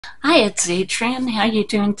Hi, it's Adrian. How you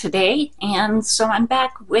doing today? And so I'm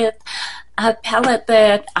back with a palette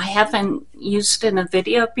that I haven't used in a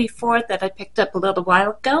video before that I picked up a little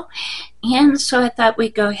while ago. And so I thought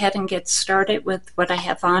we'd go ahead and get started with what I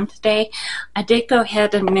have on today. I did go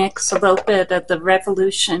ahead and mix a little bit of the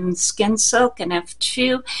Revolution Skin Silk in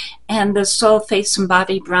F2 and the Soul Face and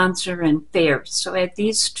Body Bronzer in Fair. So I have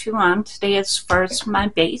these two on today as far as my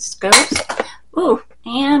base goes. Ooh,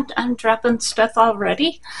 and I'm dropping stuff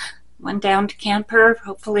already. One down to camper.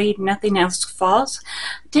 Hopefully nothing else falls.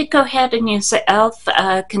 Did go ahead and use the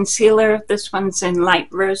e.l.f. Concealer. This one's in light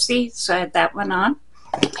rosy, so I had that one on.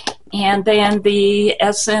 And then the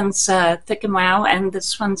Essence Thick and Wow, and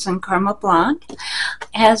this one's in Caramel Blonde.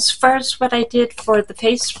 As far as what I did for the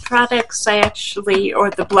face products, or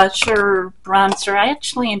the blusher, bronzer, I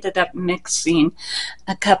actually ended up mixing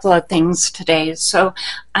a couple of things today. So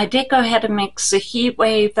I did go ahead and mix the Heat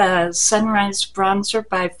Wave Sunrise Bronzer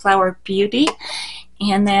by Flower Beauty.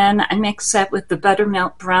 And then I mixed that with the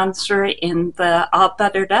Buttermilk Bronzer in the All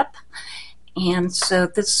Buttered Up. And so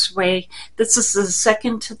this way, this is the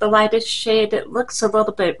second to the lightest shade. It looks a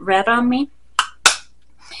little bit red on me.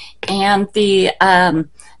 And the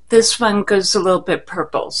this one goes a little bit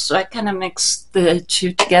purple. So I kind of mixed the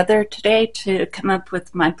two together today to come up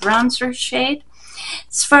with my bronzer shade.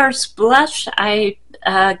 As far as blush, I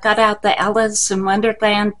got out the Alice in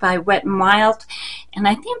Wonderland by Wet-n-Wild, and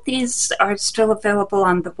I think these are still available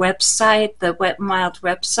on the website, the Wet-n-Wild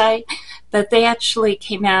website, but they actually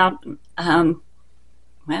came out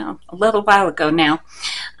well, a little while ago now.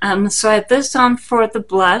 So I have this on for the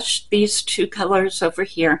blush, these two colors over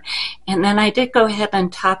here, and then I did go ahead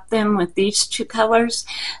and top them with these two colors,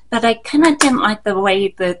 but I kind of didn't like the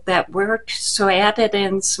way that that worked, so I added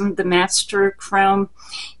in some of the Master Chrome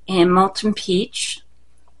in Molten Peach,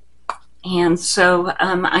 and so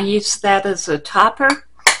I used that as a topper.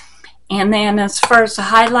 And then as far as the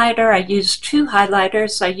highlighter, I used two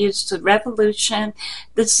highlighters. I used the Revolution.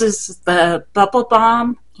 This is the Bubble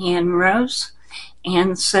Balm in Rose.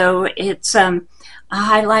 And so it's a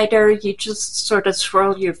highlighter. You just sort of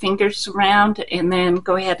swirl your fingers around and then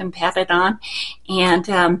go ahead and pat it on.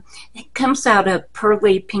 And it comes out a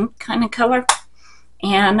pearly pink kind of color.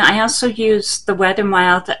 And I also used the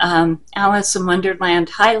Wet-n-Wild Alice in Wonderland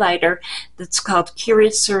highlighter that's called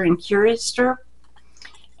Curioser and Curioser.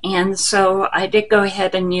 And so I did go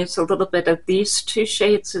ahead and use a little bit of these two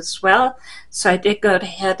shades as well. So I did go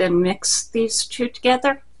ahead and mix these two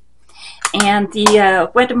together. And the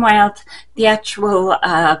Wet-n-Wild, the actual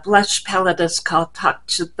blush palette is called Talk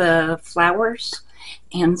to the Flowers.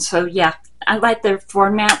 And so, yeah, I like their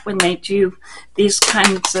format when they do these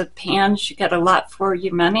kinds of pans. You get a lot for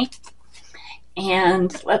your money.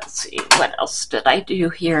 And let's see, what else did I do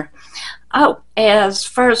here? Oh, as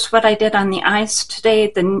far as what I did on the eyes today,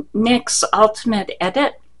 the NYX Ultimate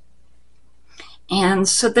Edit. And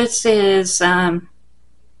so this is, yeah,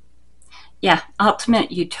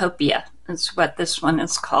 Ultimate Utopia is what this one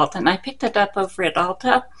is called. And I picked it up over at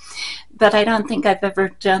Ulta, but I don't think I've ever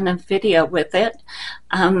done a video with it.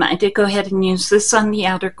 I did go ahead and use this on the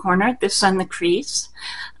outer corner, this on the crease,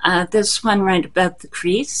 this one right above the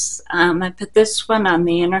crease. I put this one on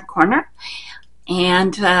the inner corner,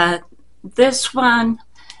 and this one,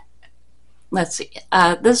 let's see,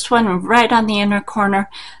 this one right on the inner corner,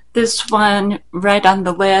 this one right on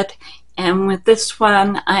the lid, and with this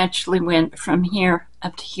one I actually went from here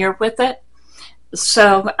up to here with it.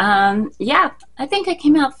 So yeah, I think it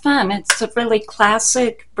came out fun. It's a really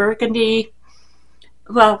classic burgundy,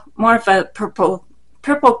 well, more of a purple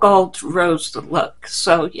gold rose look.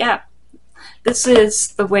 So yeah, this is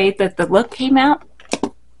the way that the look came out.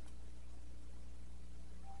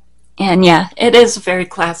 And yeah, it is a very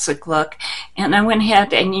classic look. And I went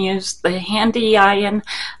ahead and used the Handy Iron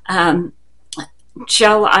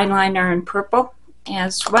gel eyeliner in purple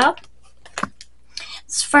as well.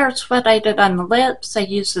 As far as what I did on the lips, I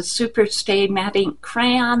used the Super Stay Matte Ink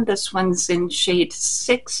Crayon. This one's in shade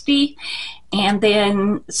 60. And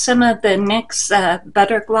then some of the NYX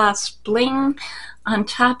Butter Gloss Bling on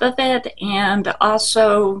top of it. And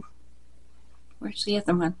also, where's the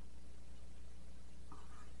other one?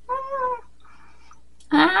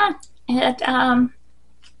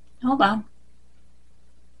 Hold on.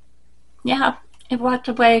 Yeah, it walked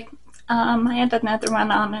away. I had another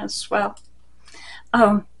one on as well.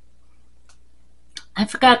 Oh, I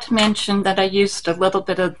forgot to mention that I used a little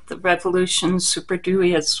bit of the Revolution Super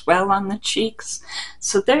Dewy as well on the cheeks.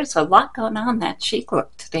 So there's a lot going on that cheek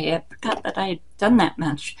look today. I forgot that I had done that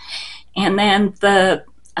much. And then the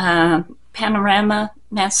Panorama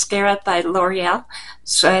Mascara by Loreal.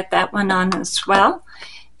 So I had that one on as well.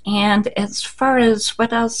 And as far as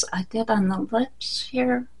what else I did on the lips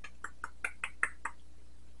here,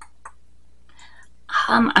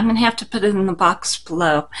 I'm going to have to put it in the box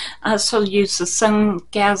below. I also use the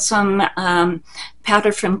Sungasm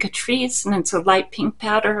powder from Catrice, and it's a light pink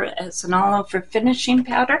powder as an all-over finishing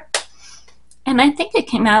powder. And I think it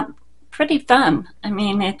came out pretty fun. I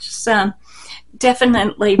mean, it's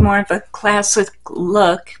definitely more of a classic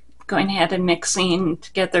look, going ahead and mixing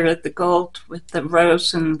together the gold with the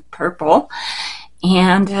rose and purple.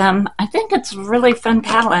 And I think it's a really fun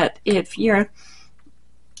palette if you're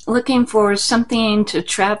looking for something to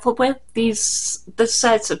travel with. This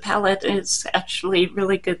size of palette is actually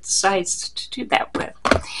really good size to do that with.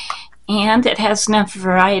 And it has enough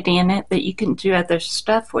variety in it that you can do other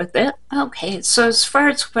stuff with it. Okay, so as far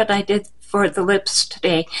as what I did for the lips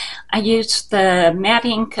today, I used the matte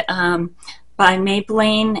ink by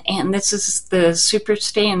Maybelline, and this is the Super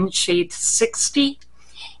Stay in shade 60.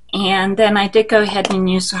 And then I did go ahead and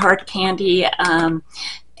use Hard Candy,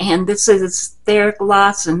 and this is their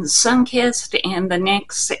gloss and Sunkissed, and the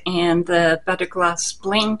NYX and the Butter Gloss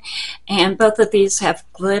Bling, and both of these have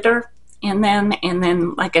glitter in them. And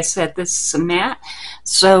then, like I said, this is a matte.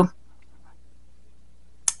 So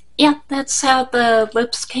yeah, that's how the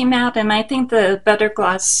lips came out, and I think the Butter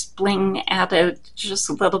Gloss Bling added just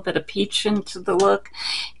a little bit of peach into the look.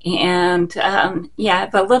 And yeah, I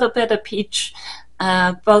have a little bit of peach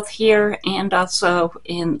both here and also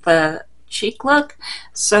in the cheek look.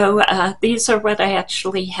 So these are what I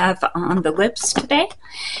actually have on the lips today.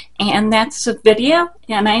 And that's the video,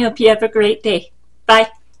 and I hope you have a great day.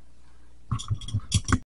 Bye.